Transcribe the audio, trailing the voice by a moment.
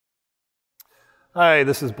Hi,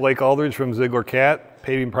 this is Blake Aldridge from Ziegler Cat,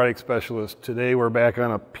 Paving Product Specialist. Today we're back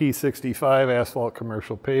on a P65 Asphalt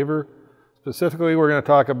Commercial Paver. Specifically, we're going to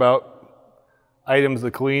talk about items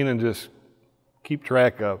to clean and just keep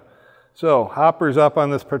track of. So, hoppers up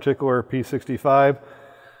on this particular P65.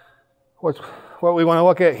 What we want to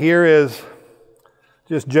look at here is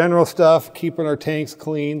just general stuff, keeping our tanks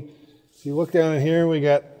clean. If you look down in here, we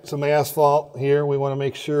got some asphalt here. We want to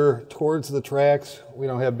make sure towards the tracks, we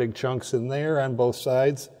don't have big chunks in there on both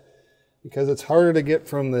sides, because it's harder to get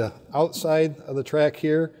from the outside of the track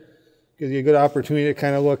here. Gives you a good opportunity to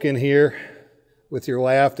kind of look in here with your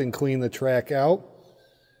lath and clean the track out.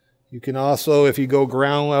 You can also, if you go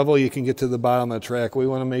ground level, you can get to the bottom of the track. We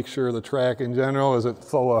want to make sure the track in general isn't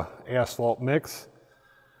full of asphalt mix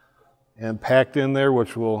and packed in there,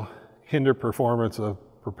 which will hinder performance of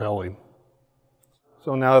propelling.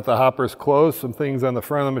 So now that the hopper's closed, some things on the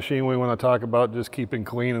front of the machine we want to talk about, just keeping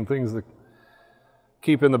clean and things to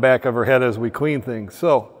keep in the back of our head as we clean things.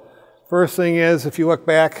 So first thing is, if you look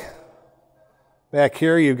back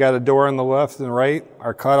here, you've got a door on the left and right,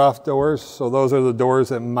 our cutoff doors. So those are the doors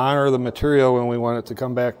that monitor the material when we want it to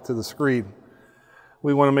come back to the screed.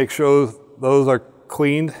 We want to make sure those are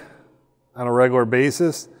cleaned on a regular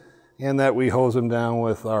basis and that we hose them down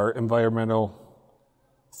with our environmental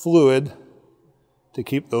fluid to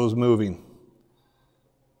keep those moving.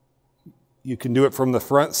 You can do it from the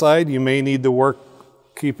front side. You may need to work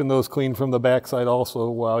keeping those clean from the back side also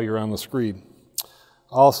while you're on the screed.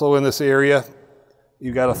 Also in this area,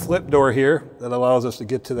 you've got a flip door here that allows us to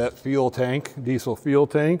get to that fuel tank, diesel fuel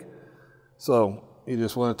tank. So you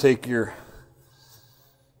just want to take your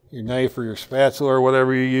knife or your spatula or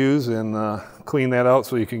whatever you use and clean that out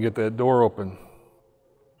so you can get that door open.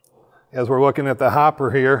 As we're looking at the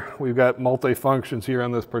hopper here, we've got multi-functions here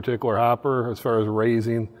on this particular hopper as far as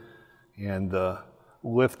raising and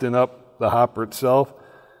lifting up the hopper itself.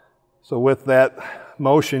 So with that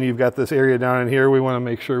motion, you've got this area down in here. We want to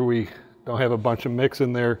make sure we don't have a bunch of mix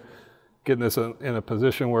in there, getting this in a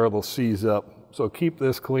position where it'll seize up. So keep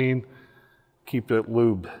this clean, keep it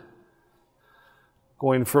lubed.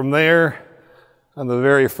 Going from there, on the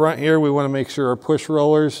very front here, we want to make sure our push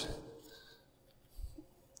rollers,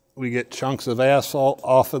 we get chunks of asphalt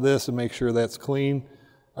off of this and make sure that's clean.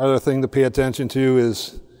 Other thing to pay attention to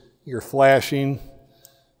is your flashing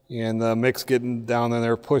and the mix getting down in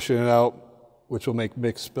there, pushing it out, which will make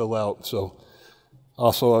mix spill out. So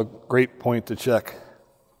also a great point to check.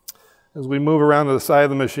 As we move around to the side of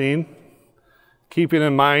the machine, keeping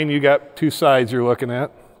in mind you got two sides you're looking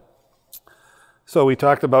at. So we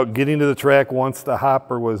talked about getting to the track once the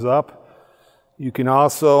hopper was up. You can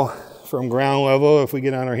also, from ground level, if we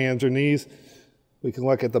get on our hands or knees, we can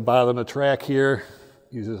look at the bottom of the track here,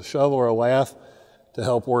 use a shovel or a lath to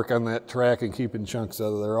help work on that track and keeping chunks out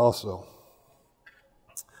of there also.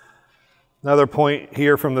 Another point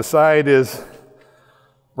here from the side is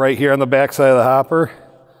right here on the back side of the hopper.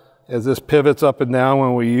 As this pivots up and down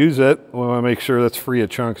when we use it, we want to make sure that's free of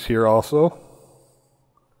chunks here also.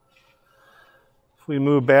 If we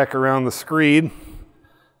move back around the screed,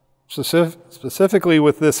 specifically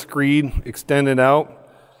with this screed extended out,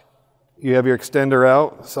 you have your extender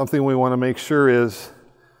out. Something we want to make sure is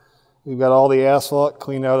we've got all the asphalt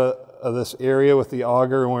cleaned out of this area with the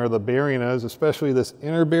auger and where the bearing is, especially this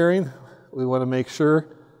inner bearing. We want to make sure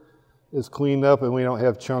is cleaned up and we don't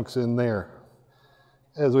have chunks in there.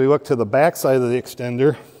 As we look to the back side of the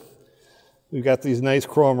extender, we've got these nice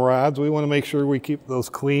chrome rods. We want to make sure we keep those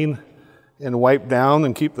clean and wipe down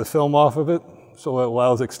and keep the film off of it so it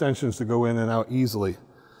allows extensions to go in and out easily.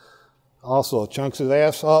 Also, chunks of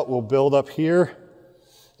asphalt will build up here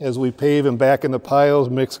as we pave and back into piles,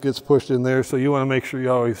 mix gets pushed in there, so you want to make sure you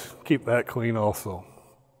always keep that clean also.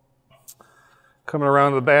 Coming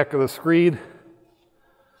around to the back of the screed,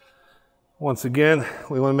 once again,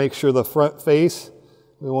 we want to make sure the front face,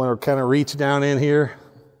 we want to kind of reach down in here,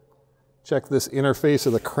 check this interface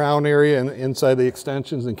of the crown area and inside the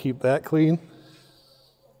extensions and keep that clean.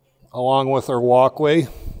 Along with our walkway,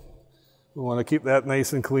 we want to keep that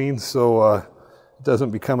nice and clean so it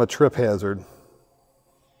doesn't become a trip hazard.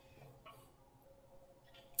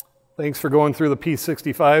 Thanks for going through the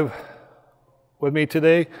P65 with me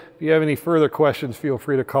today. If you have any further questions, feel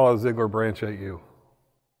free to call a Ziegler branch at you.